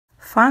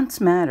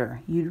Fonts matter.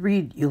 You'd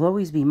read "You'll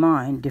always be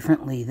mine"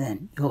 differently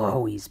than "You'll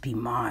always be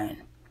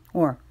mine,"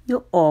 or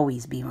 "You'll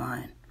always be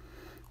mine,"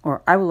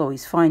 or "I will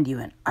always find you"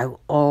 and "I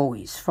will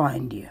always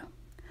find you."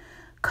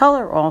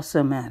 Color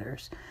also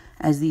matters,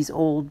 as these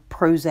old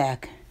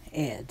Prozac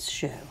ads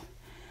show.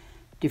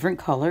 Different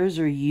colors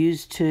are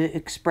used to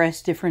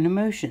express different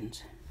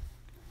emotions.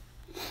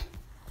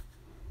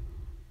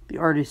 The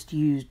artist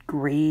used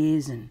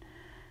grays and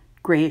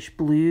grayish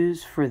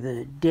blues for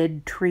the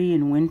dead tree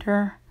in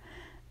winter,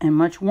 and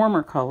much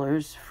warmer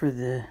colors for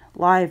the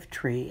live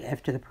tree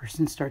after the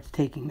person starts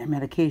taking their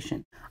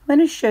medication. I'm going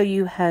to show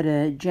you how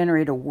to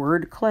generate a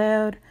word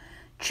cloud,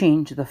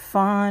 change the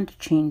font,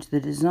 change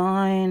the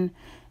design,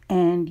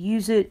 and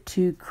use it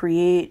to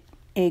create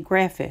a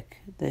graphic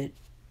that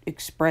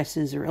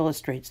expresses or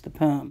illustrates the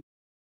poem.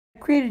 I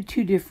created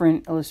two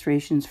different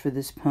illustrations for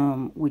this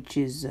poem, which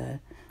is a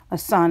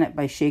sonnet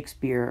by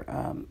Shakespeare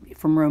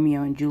from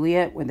Romeo and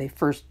Juliet when they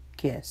first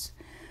kiss.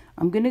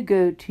 I'm going to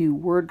go to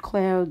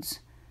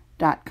wordclouds.com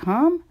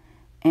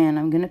and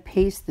I'm going to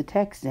paste the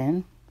text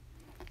in,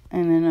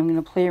 and then I'm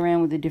going to play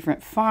around with the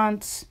different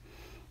fonts,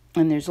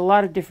 and there's a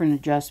lot of different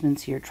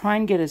adjustments here. Try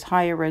and get as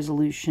high a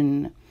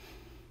resolution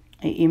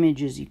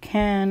image as you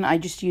can. I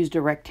just used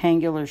a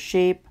rectangular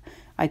shape.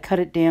 I cut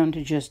it down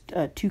to just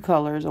two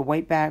colors, a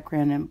white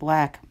background and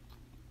black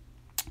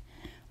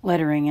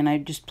lettering, and I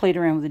just played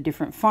around with the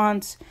different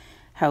fonts,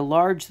 how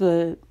large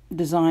the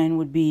design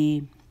would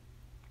be.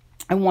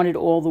 I wanted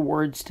all the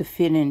words to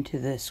fit into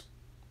the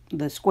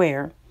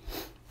square.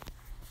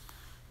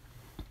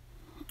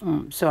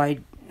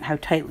 How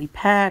tightly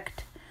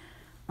packed.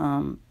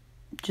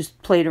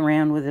 Just played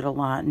around with it a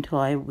lot until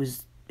I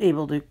was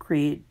able to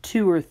create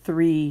 2 or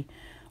 3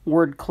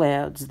 word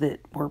clouds that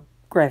were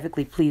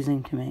graphically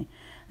pleasing to me.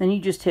 Then you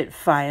just hit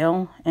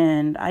File,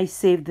 and I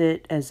saved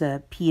it as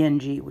a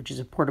PNG, which is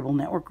a portable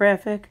network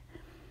graphic.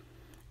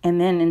 And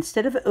then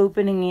instead of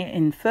opening it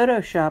in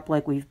Photoshop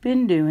like we've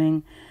been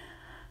doing,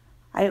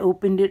 I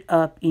opened it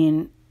up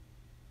in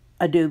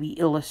Adobe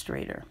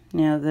Illustrator.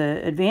 Now,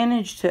 the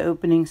advantage to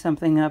opening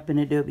something up in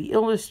Adobe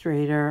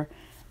Illustrator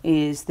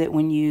is that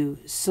when you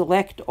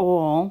select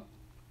all,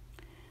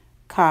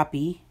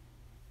 copy,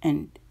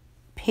 and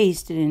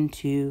paste it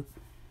into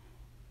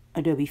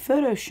Adobe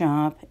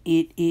Photoshop,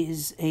 it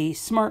is a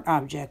smart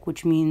object,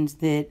 which means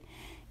that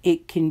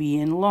it can be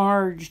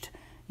enlarged,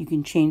 you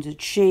can change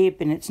its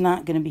shape, and it's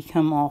not going to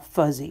become all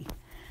fuzzy.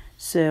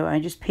 So I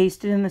just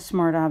pasted in the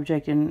smart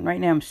object, and right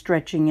now I'm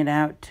stretching it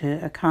out to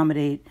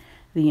accommodate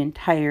the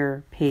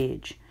entire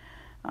page.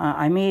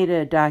 I made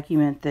a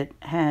document that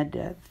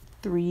had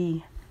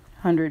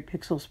 300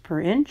 pixels per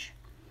inch,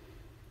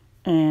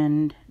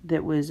 and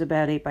that was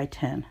about 8 by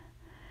 10.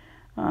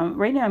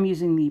 Right now I'm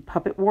using the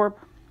Puppet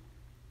Warp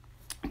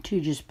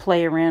to just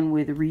play around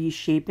with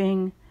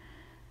reshaping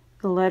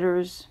the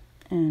letters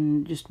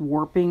and just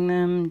warping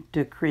them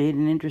to create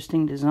an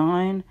interesting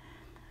design.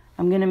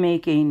 I'm going to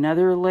make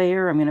another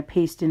layer. I'm going to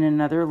paste in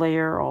another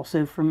layer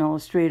also from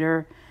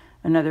Illustrator,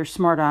 another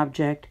smart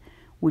object,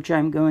 which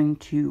I'm going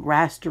to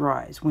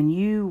rasterize. When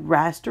you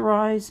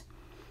rasterize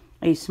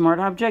a smart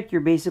object,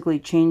 you're basically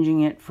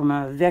changing it from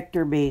a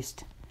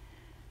vector-based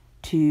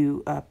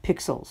to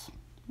pixels,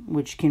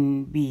 which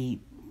can be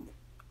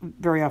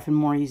very often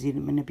more easy to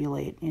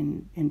manipulate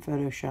in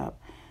Photoshop.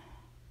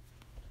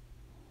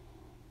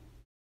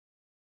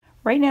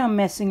 Right now I'm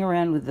messing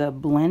around with the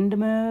blend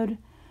mode.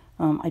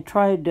 I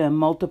tried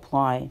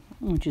multiply,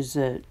 which is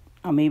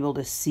I'm able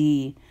to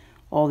see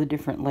all the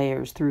different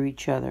layers through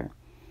each other.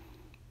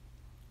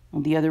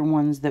 The other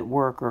ones that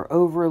work are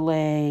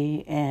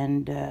overlay,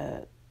 and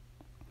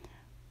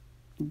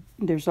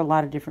there's a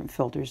lot of different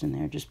filters in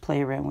there. Just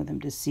play around with them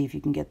to see if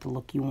you can get the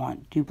look you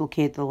want.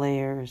 Duplicate the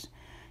layers.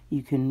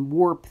 You can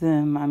warp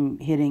them. I'm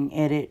hitting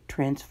Edit,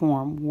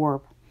 Transform,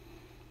 Warp.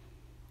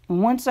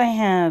 And once I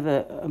have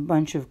a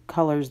bunch of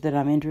colors that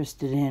I'm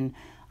interested in,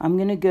 I'm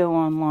going to go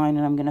online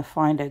and I'm going to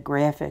find a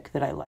graphic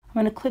that I like. I'm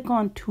going to click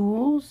on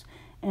Tools,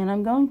 and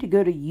I'm going to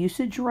go to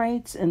Usage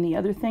Rights, and the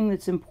other thing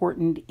that's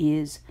important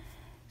is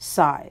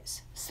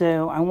size.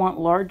 So I want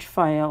large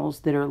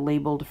files that are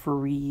labeled for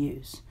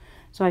reuse.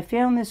 So I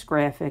found this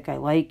graphic. I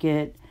like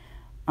it.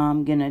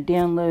 I'm going to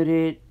download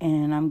it,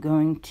 and I'm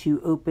going to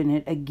open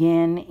it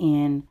again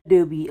in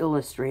Adobe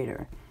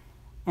Illustrator.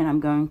 And I'm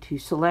going to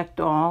select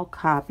all,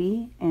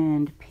 copy,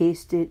 and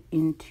paste it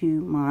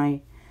into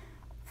my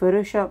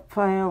Photoshop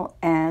file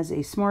as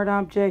a smart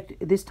object.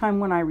 This time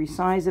when I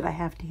resize it, I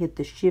have to hit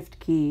the Shift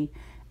key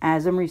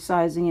as I'm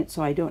resizing it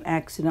so I don't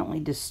accidentally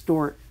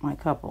distort my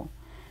couple.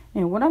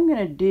 And what I'm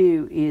going to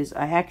do is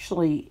I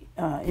actually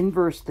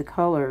inverse the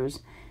colors,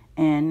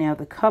 and now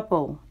the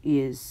couple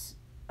is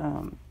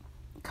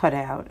cut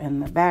out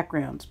and the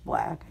background's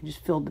black. I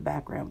just filled the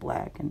background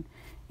black and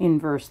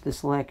inversed the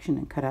selection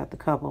and cut out the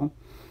couple.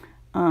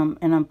 And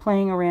I'm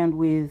playing around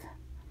with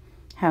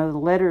how the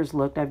letters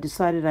looked. I've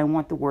decided I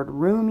want the word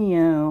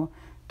Romeo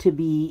to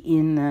be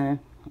in the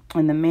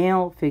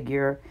male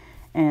figure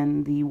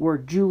and the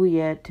word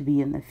Juliet to be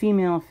in the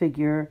female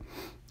figure.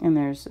 And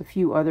there's a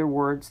few other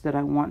words that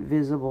I want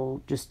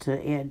visible just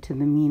to add to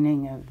the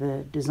meaning of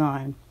the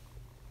design.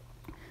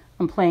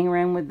 I'm playing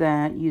around with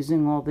that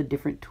using all the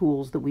different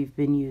tools that we've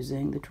been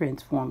using, the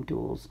transform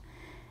tools.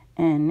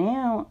 And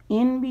now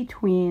in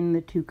between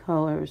the two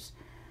colors,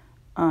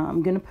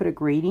 I'm going to put a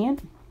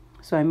gradient.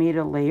 So I made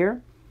a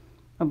layer,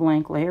 a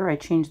blank layer. I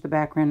changed the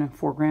background and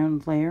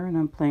foreground layer, and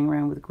I'm playing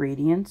around with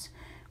gradients,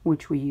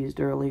 which we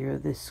used earlier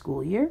this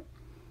school year.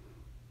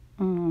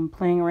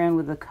 Playing around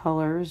with the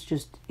colors,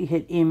 just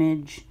hit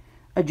image,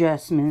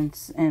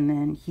 adjustments, and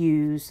then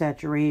hue,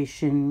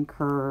 saturation,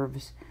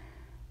 curves.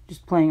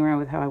 Just playing around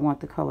with how I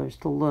want the colors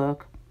to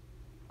look.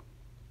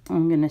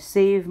 I'm going to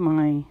save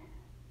my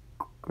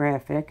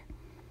graphic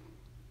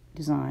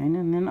design,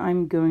 and then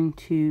I'm going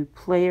to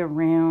play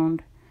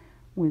around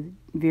with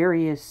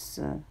various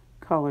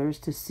colors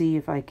to see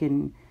if I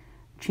can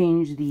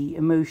change the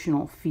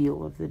emotional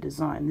feel of the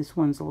design. This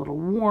one's a little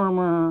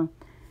warmer.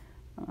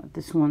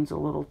 This one's a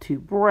little too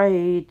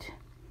bright.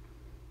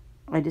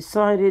 I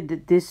decided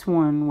that this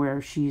one,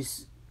 where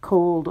she's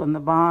cold on the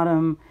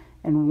bottom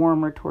and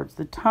warmer towards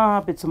the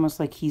top, it's almost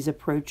like he's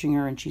approaching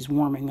her and she's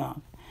warming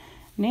up.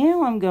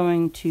 Now I'm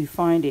going to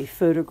find a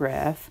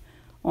photograph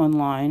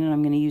online, and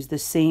I'm going to use the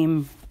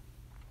same,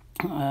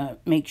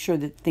 make sure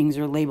that things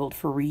are labeled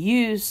for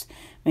reuse,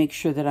 make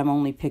sure that I'm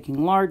only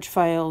picking large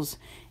files.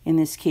 In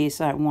this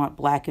case, I want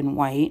black and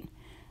white.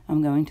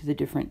 I'm going to the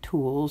different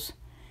tools.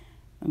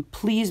 And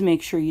please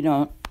make sure you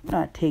don't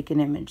take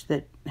an image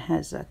that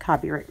has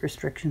copyright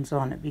restrictions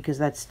on it, because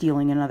that's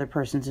stealing another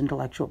person's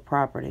intellectual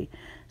property.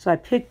 So I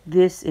picked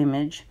this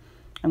image.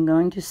 I'm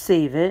going to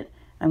save it.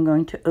 I'm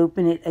going to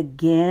open it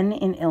again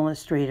in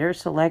Illustrator,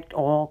 select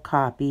all,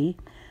 copy,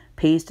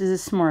 paste as a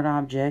smart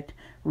object,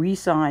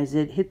 resize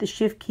it, hit the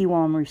shift key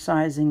while I'm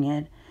resizing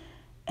it,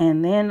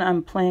 and then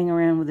I'm playing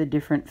around with the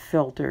different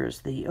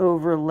filters, the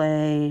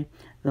overlay,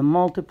 the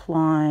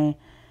multiply.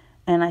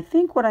 And I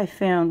think what I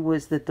found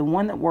was that the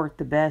one that worked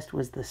the best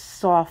was the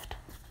soft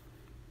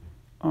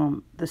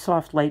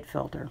light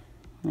filter.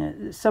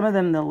 Some of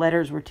them, the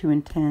letters were too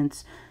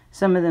intense.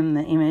 Some of them,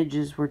 the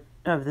images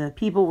of the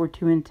people were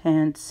too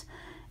intense.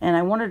 And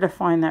I wanted to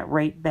find that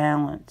right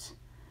balance.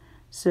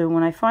 So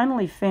when I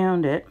finally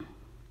found it,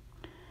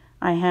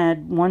 I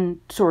had one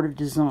sort of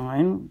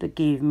design that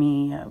gave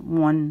me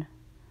one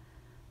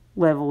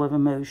level of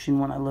emotion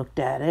when I looked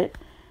at it.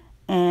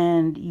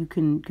 And you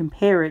can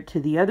compare it to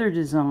the other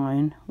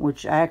design,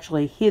 which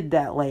actually hid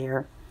that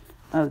layer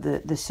of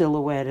the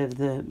silhouette of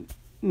the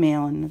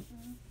male and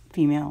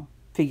female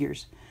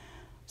figures.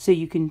 So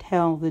you can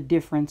tell the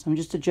difference. I'm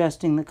just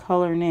adjusting the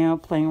color now,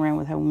 playing around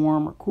with how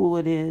warm or cool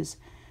it is.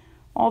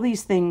 All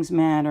these things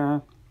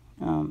matter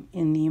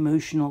in the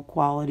emotional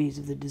qualities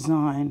of the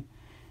design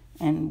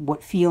and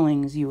what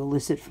feelings you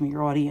elicit from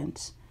your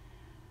audience.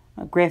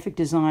 Graphic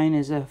design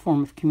is a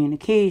form of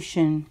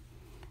communication,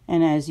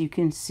 and as you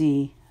can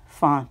see,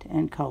 font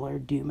and color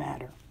do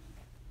matter.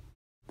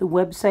 The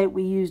website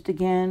we used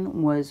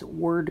again was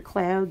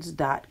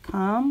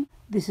wordclouds.com.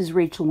 This is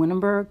Rachel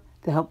Winenberg,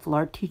 the Helpful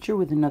Art Teacher,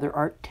 with another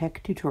Art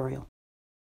Tech tutorial.